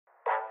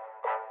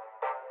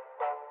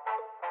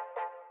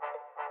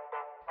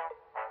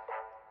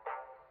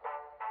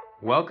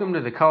Welcome to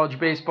the College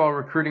Baseball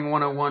Recruiting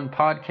 101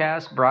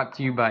 podcast, brought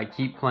to you by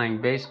Keep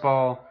Playing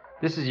Baseball.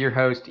 This is your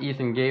host,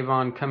 Ethan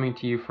Gavon, coming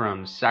to you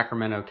from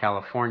Sacramento,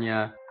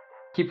 California.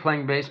 Keep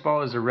Playing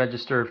Baseball is a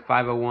registered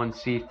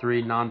 501c3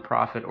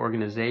 nonprofit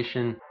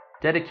organization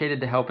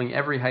dedicated to helping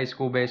every high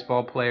school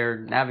baseball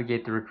player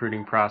navigate the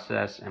recruiting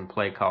process and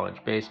play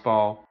college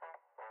baseball.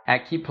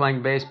 At Keep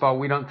Playing Baseball,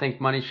 we don't think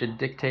money should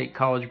dictate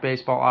college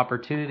baseball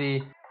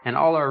opportunity, and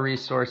all our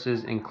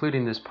resources,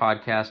 including this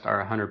podcast,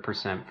 are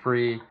 100%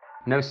 free.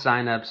 No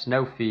signups,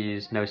 no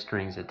fees, no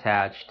strings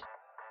attached.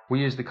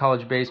 We use the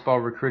College Baseball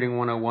Recruiting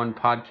 101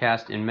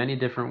 podcast in many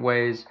different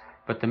ways,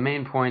 but the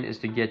main point is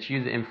to get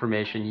you the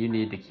information you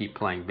need to keep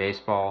playing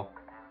baseball.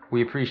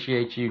 We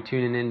appreciate you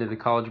tuning in to the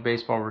College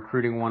Baseball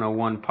Recruiting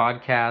 101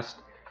 podcast,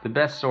 the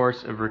best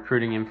source of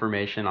recruiting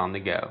information on the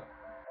go.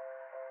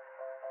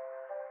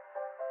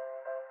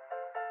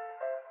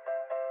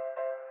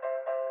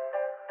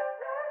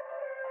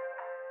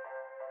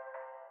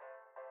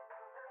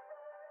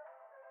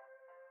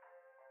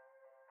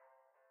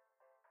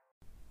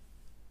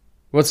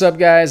 What's up,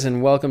 guys,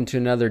 and welcome to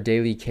another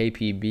daily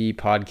KPB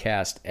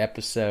podcast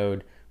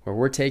episode where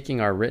we're taking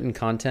our written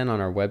content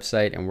on our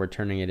website and we're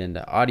turning it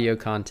into audio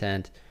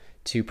content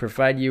to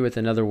provide you with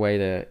another way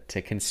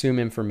to consume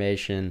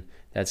information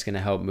that's going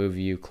to help move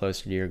you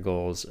closer to your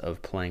goals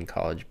of playing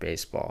college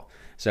baseball.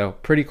 So,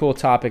 pretty cool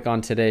topic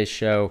on today's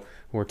show.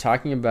 We're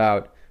talking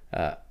about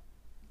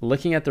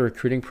looking at the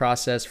recruiting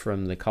process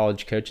from the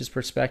college coach's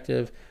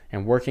perspective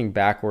and working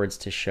backwards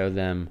to show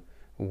them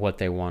what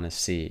they want to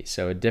see.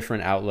 So a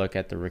different outlook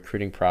at the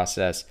recruiting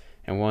process,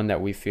 and one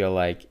that we feel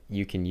like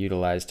you can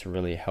utilize to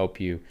really help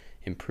you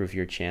improve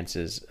your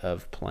chances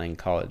of playing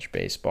college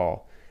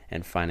baseball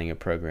and finding a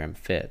program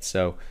fit.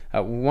 So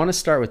we want to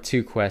start with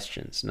two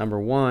questions. Number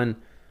one,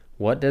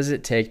 what does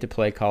it take to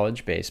play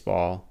college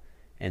baseball?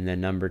 And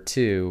then number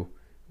two,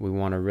 we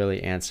want to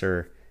really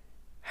answer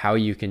how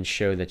you can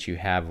show that you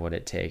have what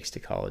it takes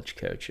to college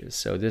coaches.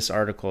 So this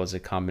article is a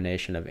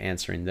combination of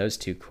answering those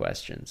two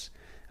questions.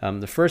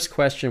 The first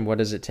question, what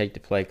does it take to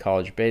play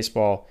college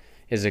baseball,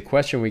 is a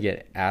question we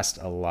get asked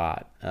a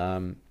lot.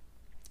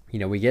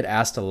 We get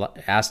asked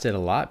it a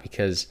lot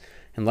because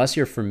unless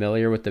you're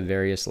familiar with the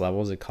various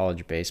levels of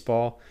college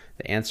baseball,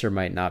 the answer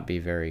might not be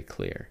very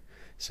clear.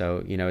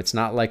 So, it's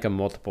not like a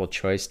multiple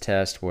choice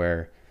test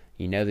where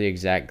you know the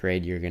exact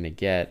grade you're going to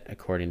get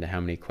according to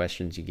how many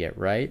questions you get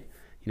right.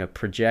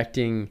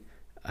 Projecting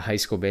a high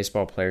school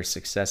baseball player's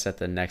success at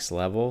the next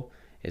level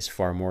is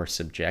far more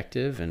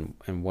subjective,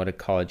 and what a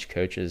college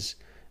coach's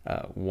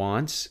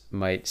wants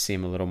might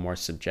seem a little more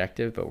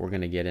subjective, but we're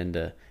going to get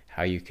into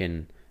how you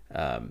can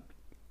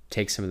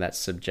take some of that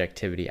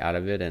subjectivity out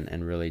of it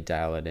and really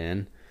dial it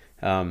in.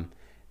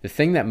 The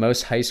thing that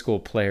most high school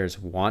players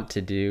want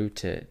to do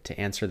to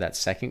answer that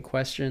second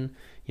question,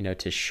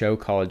 to show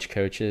college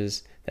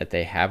coaches that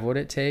they have what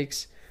it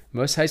takes,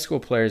 most high school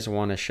players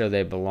want to show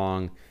they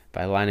belong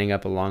by lining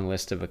up a long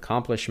list of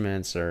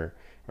accomplishments or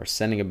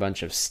sending a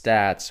bunch of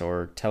stats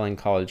or telling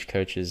college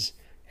coaches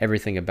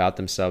everything about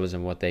themselves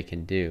and what they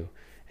can do.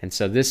 And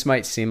so this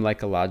might seem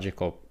like a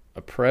logical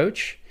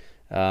approach,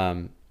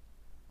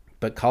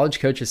 but college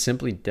coaches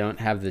simply don't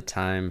have the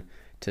time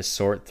to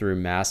sort through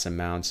mass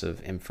amounts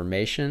of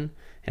information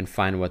and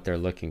find what they're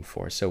looking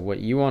for. So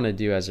what you want to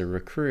do as a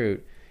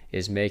recruit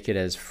is make it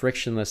as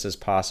frictionless as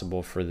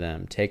possible for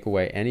them. Take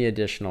away any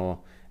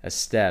additional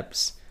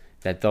steps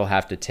that they'll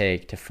have to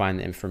take to find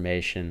the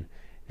information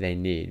they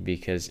need,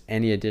 because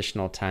any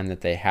additional time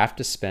that they have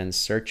to spend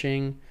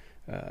searching,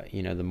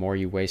 the more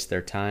you waste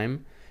their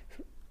time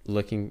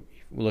looking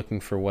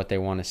for what they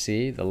want to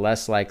see, the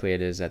less likely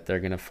it is that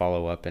they're going to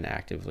follow up and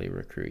actively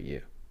recruit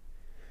you.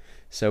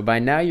 So by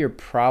now you're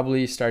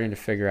probably starting to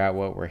figure out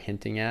what we're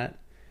hinting at.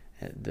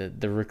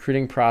 The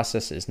recruiting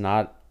process is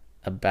not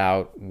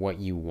about what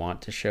you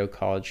want to show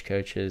college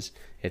coaches,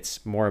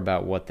 it's more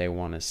about what they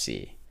want to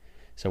see.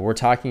 So we're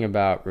talking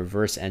about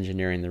reverse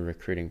engineering the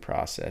recruiting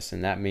process,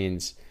 and that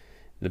means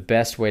the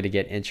best way to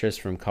get interest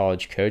from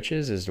college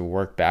coaches is to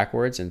work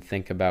backwards and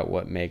think about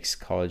what makes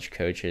college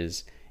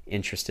coaches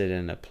interested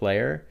in a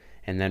player,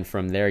 and then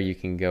from there you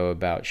can go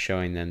about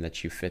showing them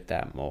that you fit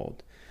that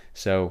mold.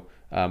 So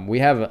we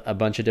have a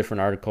bunch of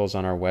different articles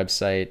on our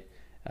website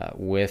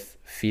with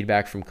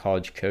feedback from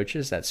college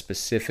coaches that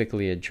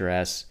specifically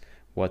address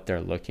what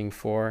they're looking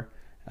for.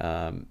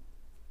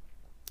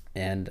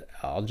 And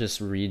I'll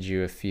just read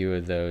you a few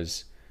of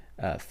those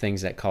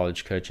things that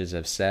college coaches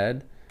have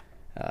said.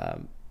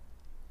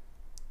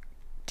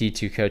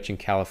 D2 Coach in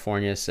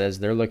California says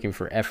they're looking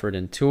for effort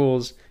and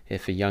tools.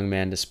 If a young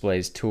man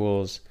displays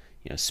tools,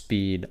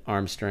 speed,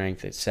 arm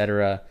strength,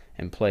 etc.,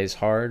 and plays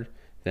hard,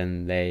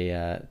 then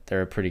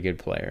they're a pretty good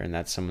player, and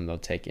that's someone they'll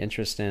take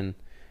interest in.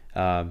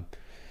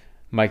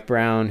 Mike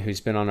Brown,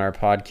 who's been on our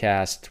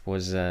podcast,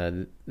 was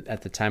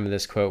at the time of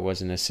this quote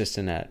was an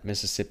assistant at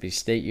Mississippi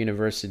State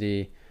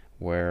University,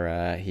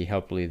 where he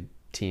helped lead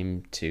the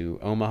team to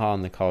Omaha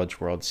in the College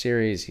World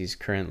Series. He's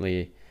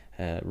currently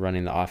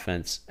running the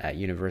offense at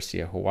University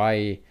of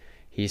Hawaii.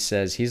 He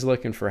says he's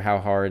looking for how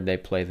hard they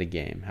play the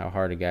game, how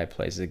hard a guy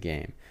plays the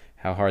game,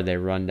 how hard they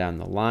run down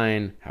the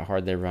line, how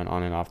hard they run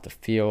on and off the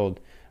field.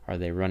 Are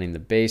they running the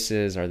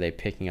bases? Are they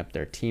picking up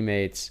their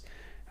teammates?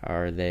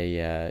 Are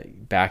they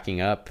backing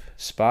up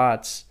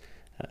spots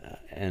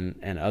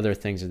and other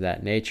things of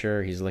that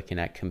nature? He's looking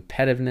at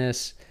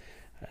competitiveness.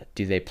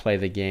 Do they play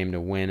the game to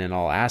win in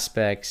all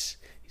aspects?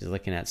 He's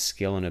looking at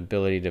skill and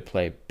ability to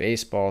play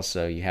baseball,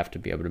 so you have to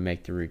be able to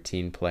make the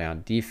routine play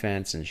on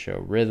defense and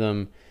show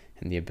rhythm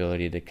and the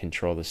ability to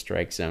control the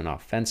strike zone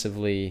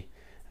offensively.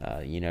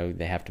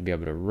 They have to be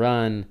able to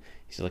run.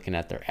 He's looking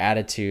at their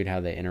attitude, how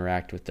they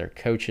interact with their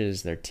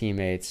coaches, their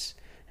teammates,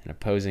 and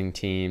opposing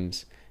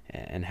teams,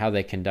 and how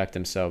they conduct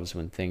themselves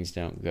when things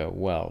don't go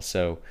well.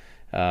 So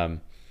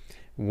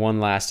one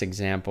last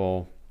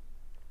example,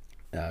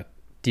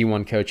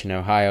 D1 coach in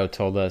Ohio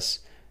told us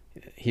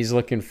he's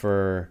looking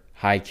for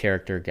high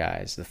character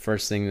guys. The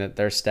first thing that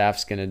their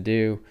staff's going to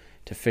do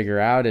to figure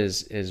out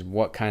is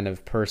what kind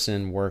of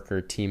person,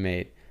 worker,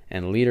 teammate,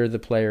 and leader the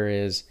player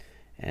is.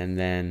 And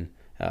then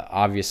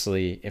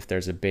obviously if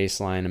there's a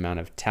baseline amount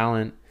of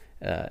talent,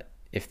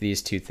 if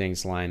these two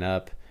things line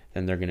up,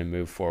 then they're going to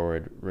move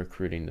forward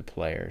recruiting the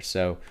player.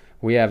 So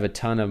we have a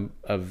ton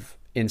of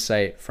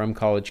insight from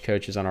college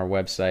coaches on our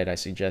website. I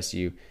suggest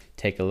you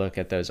take a look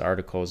at those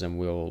articles, and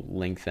we'll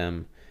link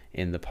them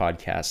in the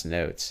podcast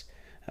notes.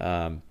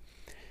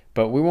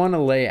 But we want to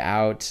lay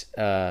out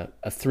a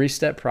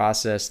 3-step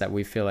process that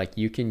we feel like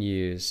you can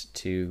use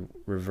to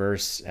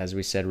reverse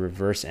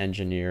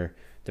engineer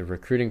the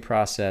recruiting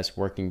process,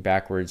 working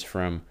backwards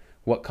from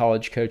what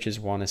college coaches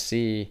want to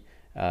see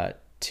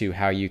to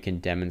how you can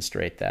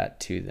demonstrate that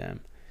to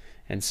them.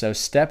 And so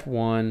step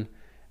 1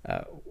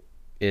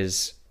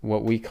 is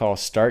what we call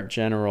start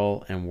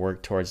general and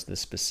work towards the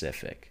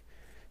specific.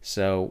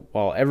 So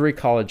while every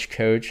college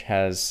coach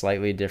has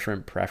slightly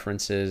different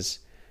preferences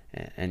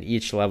and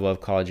each level of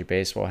college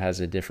baseball has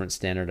a different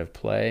standard of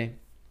play,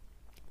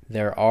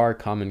 there are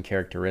common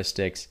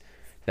characteristics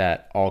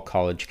that all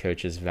college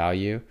coaches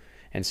value.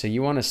 And so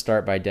you want to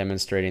start by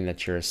demonstrating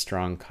that you're a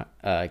strong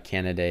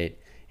candidate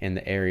in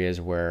the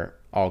areas where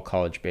all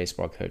college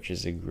baseball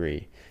coaches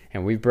agree.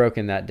 And we've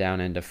broken that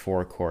down into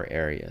 4 core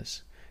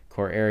areas.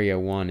 Core area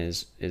 1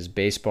 is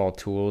baseball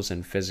tools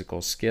and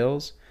physical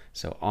skills,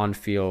 so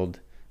on-field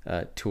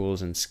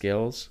tools and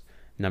skills.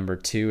 Number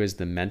 2 is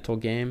the mental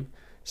game.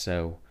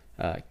 So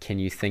can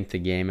you think the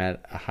game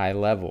at a high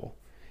level?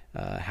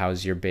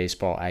 How's your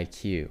baseball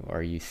IQ?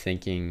 Are you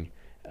thinking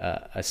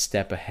a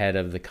step ahead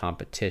of the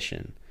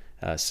competition?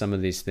 Some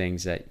of these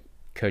things that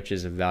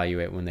coaches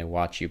evaluate when they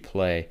watch you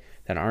play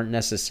that aren't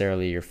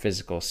necessarily your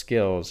physical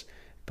skills,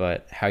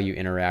 but how you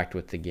interact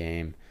with the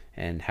game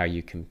and how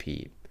you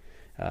compete.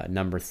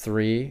 Number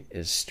 3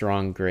 is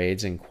strong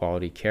grades and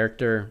quality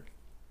character.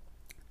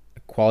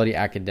 Quality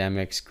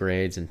academics,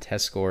 grades, and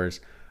test scores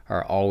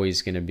are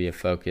always going to be a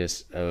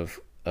focus of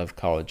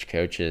college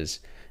coaches,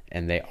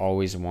 and they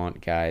always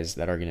want guys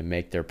that are going to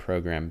make their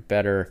program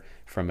better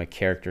from a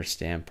character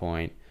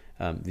standpoint.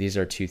 These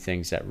are 2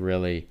 things that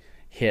really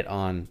hit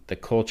on the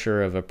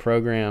culture of a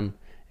program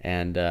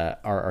and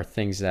are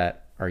things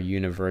that are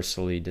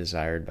universally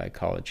desired by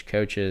college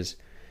coaches.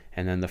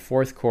 And then the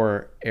 4th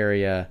core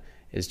area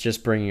is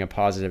just bringing a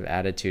positive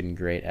attitude and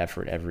great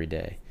effort every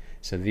day.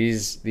 So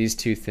these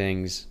 2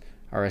 things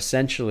are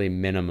essentially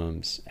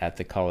minimums at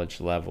the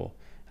college level.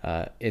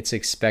 It's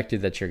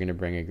expected that you're going to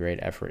bring a great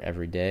effort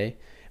every day,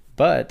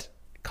 but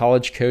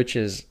college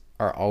coaches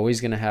are always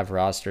going to have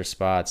roster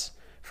spots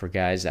for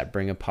guys that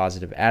bring a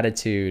positive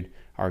attitude,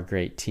 are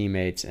great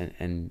teammates,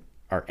 and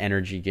are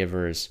energy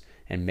givers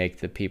and make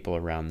the people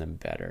around them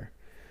better.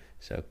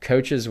 So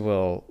coaches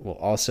will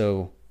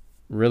also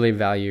really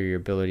value your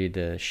ability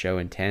to show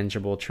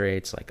intangible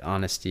traits like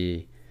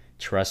honesty,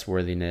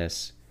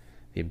 trustworthiness,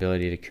 the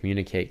ability to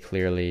communicate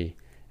clearly,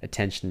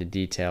 attention to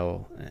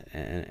detail,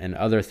 and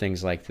other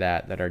things like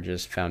that are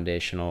just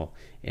foundational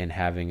in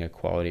having a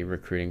quality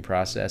recruiting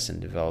process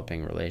and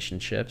developing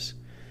relationships.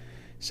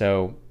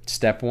 So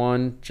step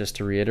 1, just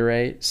to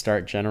reiterate,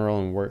 start general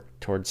and work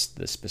towards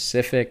the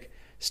specific.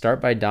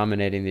 Start by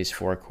dominating these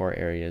 4 core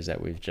areas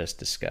that we've just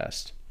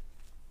discussed.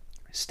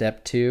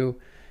 Step 2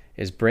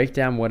 is break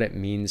down what it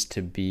means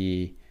to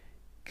be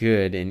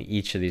good in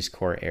each of these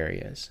core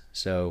areas.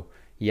 So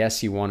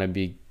yes, you want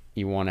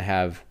to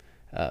have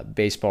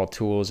baseball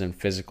tools and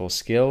physical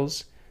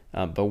skills,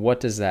 but what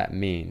does that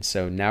mean?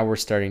 So now we're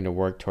starting to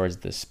work towards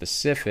the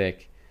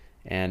specific,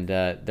 and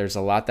there's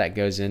a lot that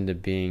goes into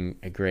being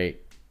a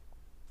great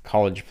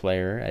college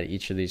player at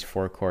each of these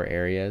 4 core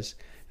areas.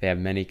 They have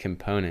many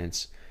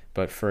components,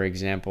 but for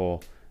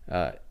example,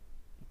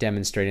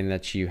 demonstrating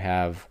that you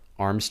have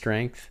arm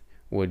strength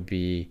would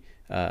be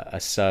a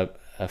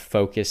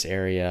focus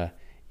area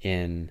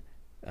in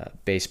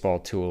baseball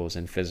tools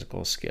and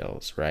physical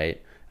skills,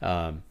 right?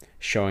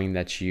 Showing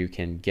that you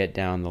can get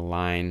down the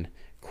line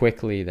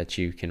quickly, that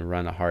you can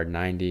run a hard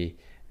 90,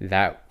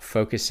 that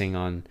focusing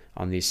on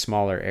these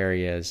smaller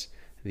areas,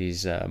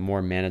 these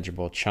more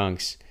manageable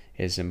chunks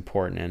is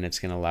important, and it's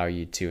going to allow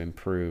you to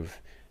improve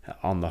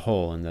on the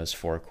whole in those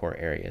 4 core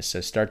areas.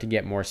 So start to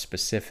get more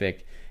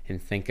specific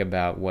and think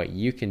about what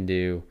you can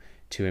do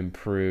to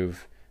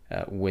improve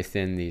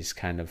within these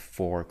kind of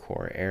 4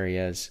 core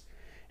areas.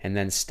 And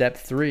then step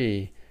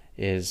 3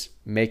 is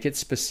make it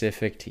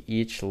specific to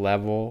each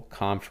level,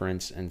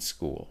 conference, and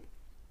school.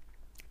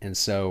 And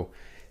so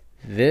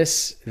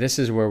this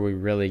is where we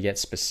really get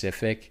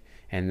specific,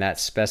 and that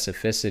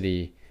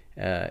specificity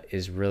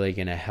is really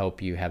going to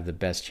help you have the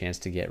best chance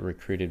to get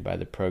recruited by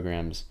the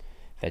programs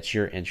that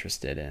you're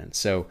interested in.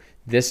 So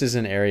this is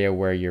an area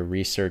where your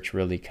research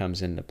really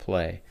comes into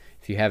play.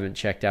 If you haven't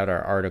checked out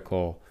our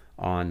article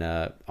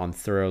on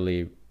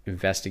thoroughly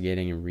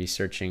investigating and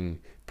researching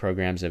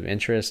programs of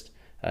interest,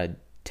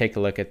 take a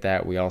look at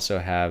that. We also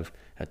have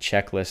a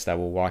checklist that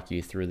will walk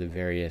you through the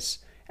various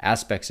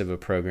aspects of a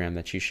program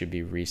that you should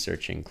be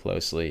researching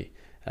closely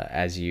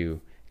as you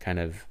kind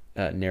of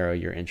narrow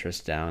your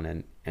interest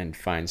down and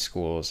find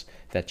schools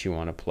that you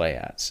want to play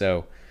at.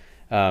 So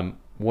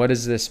what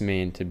does this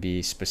mean to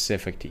be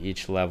specific to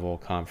each level,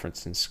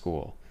 conference, and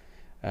school?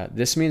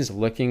 This means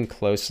looking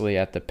closely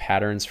at the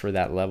patterns for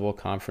that level,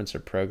 conference, or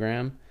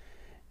program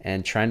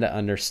and trying to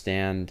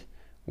understand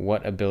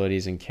what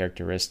abilities and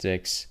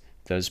characteristics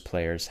those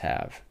players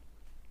have.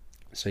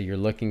 So you're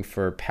looking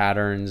for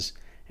patterns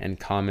and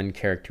common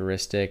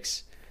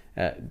characteristics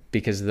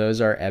because those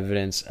are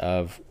evidence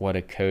of what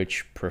a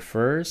coach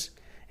prefers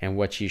and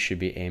what you should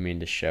be aiming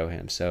to show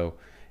him. So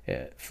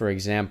for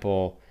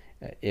example,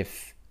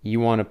 if you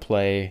want to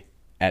play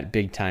at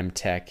Big Time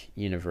Tech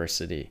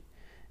University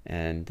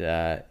and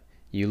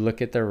you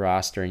look at their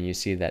roster and you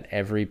see that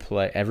every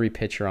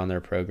pitcher on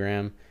their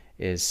program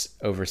is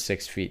over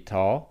 6 feet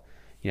tall,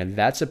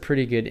 that's a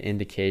pretty good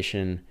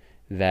indication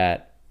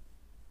that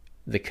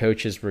the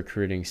coach is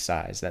recruiting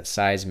size. That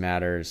size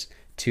matters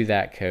to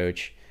that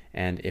coach.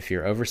 And if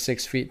you're over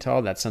 6 feet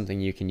tall, that's something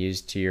you can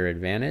use to your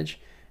advantage.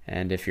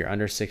 And if you're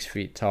under 6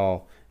 feet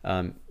tall,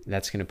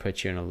 that's going to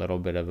put you in a little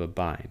bit of a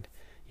bind.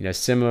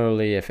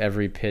 Similarly, if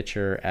every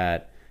pitcher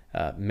at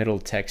Middle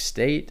Tech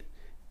State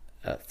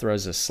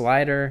throws a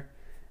slider,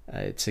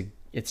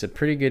 it's a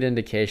pretty good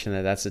indication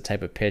that that's the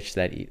type of pitch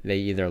that they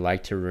either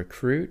like to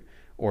recruit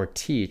or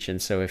teach.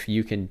 And so if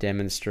you can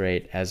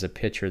demonstrate as a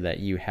pitcher that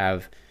you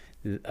have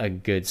a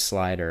good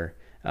slider,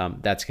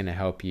 that's going to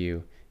help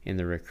you in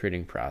the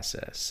recruiting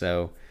process.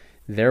 So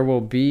there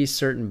will be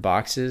certain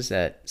boxes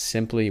that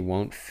simply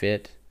won't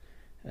fit,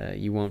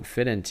 you won't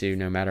fit into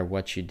no matter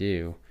what you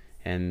do.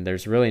 And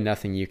there's really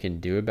nothing you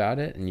can do about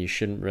it. And you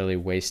shouldn't really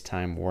waste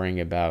time worrying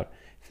about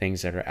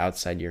things that are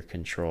outside your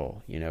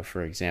control.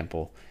 For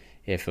example,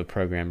 if a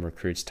program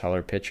recruits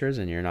taller pitchers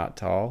and you're not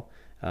tall,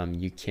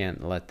 you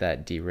can't let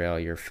that derail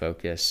your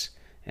focus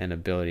and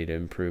ability to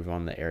improve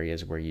on the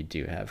areas where you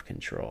do have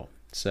control.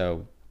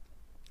 So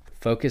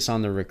focus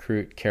on the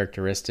recruit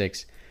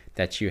characteristics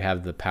that you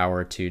have the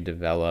power to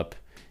develop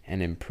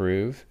and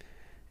improve.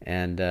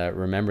 And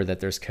remember that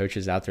there's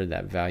coaches out there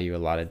that value a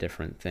lot of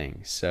different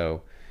things.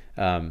 So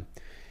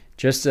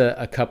just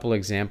a couple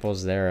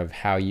examples there of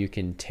how you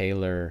can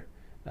tailor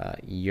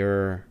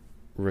your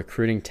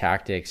recruiting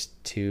tactics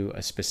to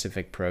a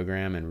specific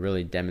program and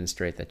really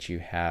demonstrate that you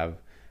have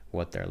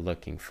what they're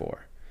looking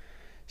for.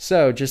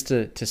 So just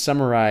to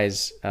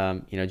summarize,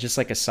 just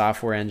like a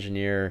software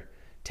engineer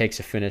takes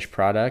a finished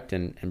product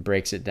and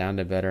breaks it down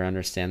to better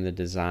understand the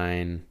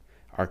design,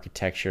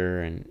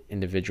 architecture, and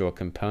individual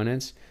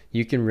components,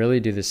 you can really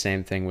do the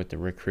same thing with the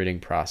recruiting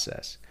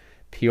process.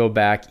 Peel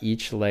back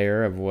each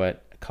layer of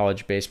what a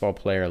college baseball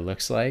player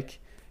looks like,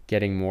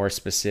 getting more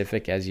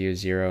specific as you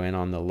zero in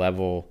on the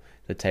level,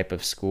 the type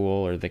of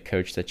school, or the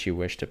coach that you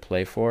wish to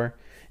play for.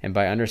 And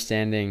by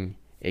understanding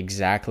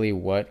exactly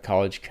what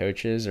college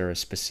coaches or a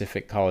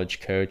specific college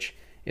coach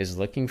is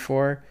looking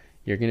for,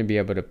 you're going to be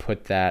able to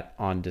put that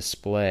on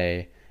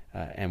display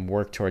and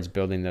work towards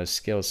building those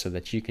skills so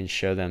that you can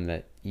show them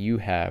that you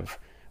have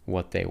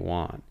what they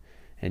want.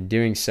 And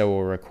doing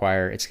so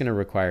it's going to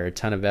require a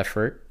ton of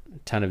effort, a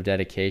ton of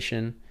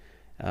dedication.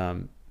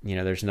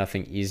 There's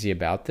nothing easy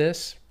about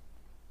this,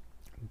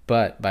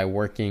 but by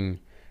working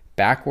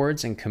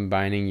backwards and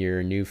combining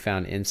your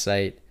newfound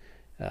insight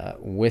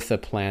with a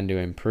plan to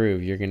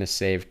improve, you're going to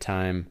save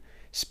time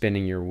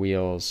spinning your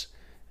wheels,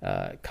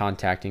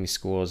 contacting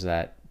schools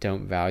that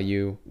don't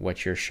value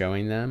what you're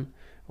showing them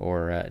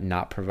or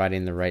not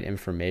providing the right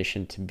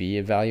information to be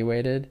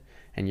evaluated.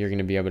 And you're going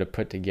to be able to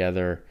put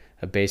together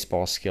a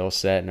baseball skill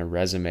set and a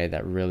resume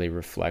that really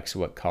reflects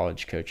what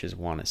college coaches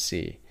want to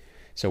see.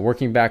 So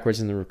working backwards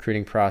in the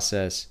recruiting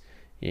process,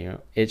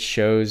 it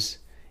shows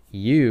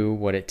you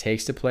what it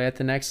takes to play at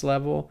the next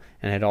level,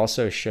 and it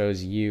also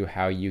shows you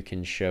how you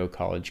can show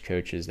college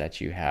coaches that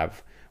you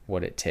have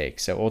what it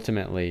takes. So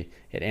ultimately,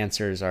 it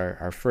answers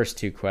our first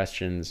 2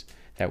 questions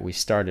that we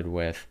started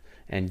with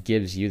and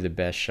gives you the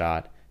best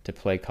shot to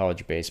play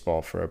college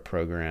baseball for a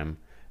program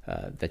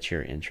that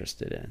you're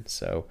interested in.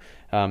 So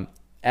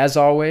as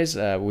always,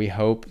 we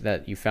hope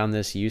that you found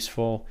this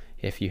useful.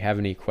 If you have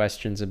any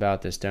questions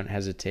about this, don't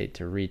hesitate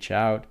to reach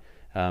out.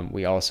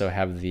 We also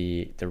have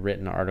the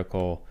written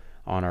article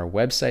on our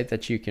website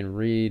that you can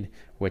read,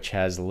 which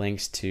has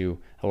links to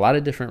a lot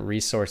of different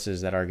resources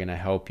that are going to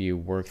help you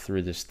work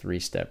through this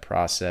 3-step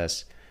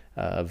process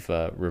of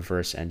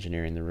reverse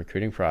engineering the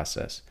recruiting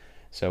process.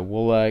 So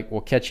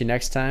we'll catch you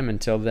next time.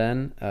 Until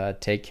then,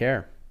 take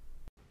care.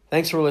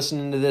 Thanks for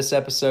listening to this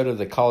episode of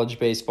the College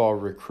Baseball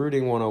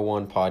Recruiting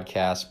 101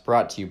 podcast,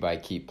 brought to you by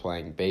Keep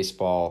Playing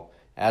Baseball.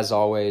 As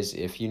always,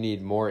 if you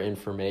need more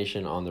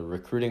information on the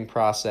recruiting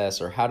process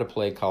or how to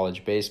play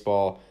college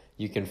baseball,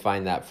 you can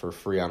find that for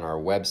free on our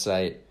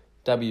website,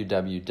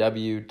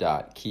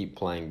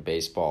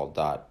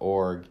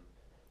 www.keepplayingbaseball.org.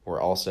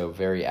 We're also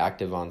very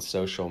active on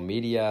social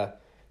media.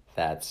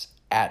 That's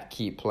at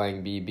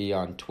KeepPlayingBB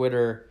on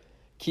Twitter,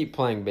 Keep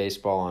Playing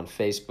Baseball on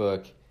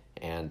Facebook,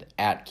 and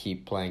at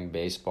Keep Playing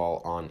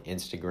Baseball on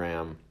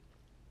Instagram.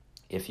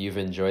 If you've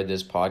enjoyed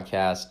this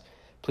podcast,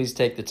 please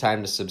take the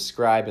time to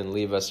subscribe and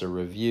leave us a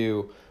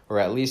review, or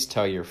at least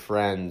tell your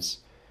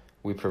friends.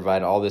 We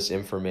provide all this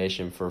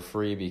information for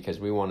free because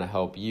we want to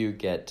help you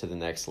get to the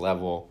next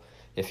level.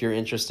 If you're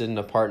interested in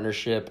a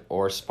partnership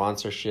or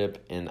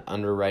sponsorship in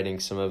underwriting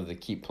some of the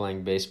Keep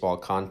Playing Baseball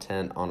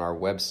content on our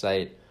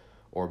website,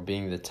 or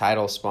being the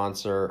title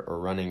sponsor or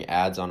running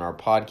ads on our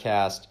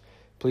podcast,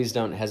 please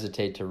don't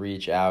hesitate to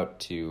reach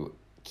out to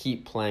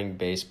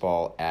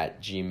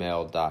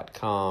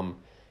keepplayingbaseball@gmail.com.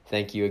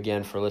 Thank you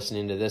again for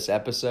listening to this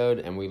episode,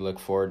 and we look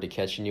forward to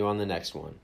catching you on the next one.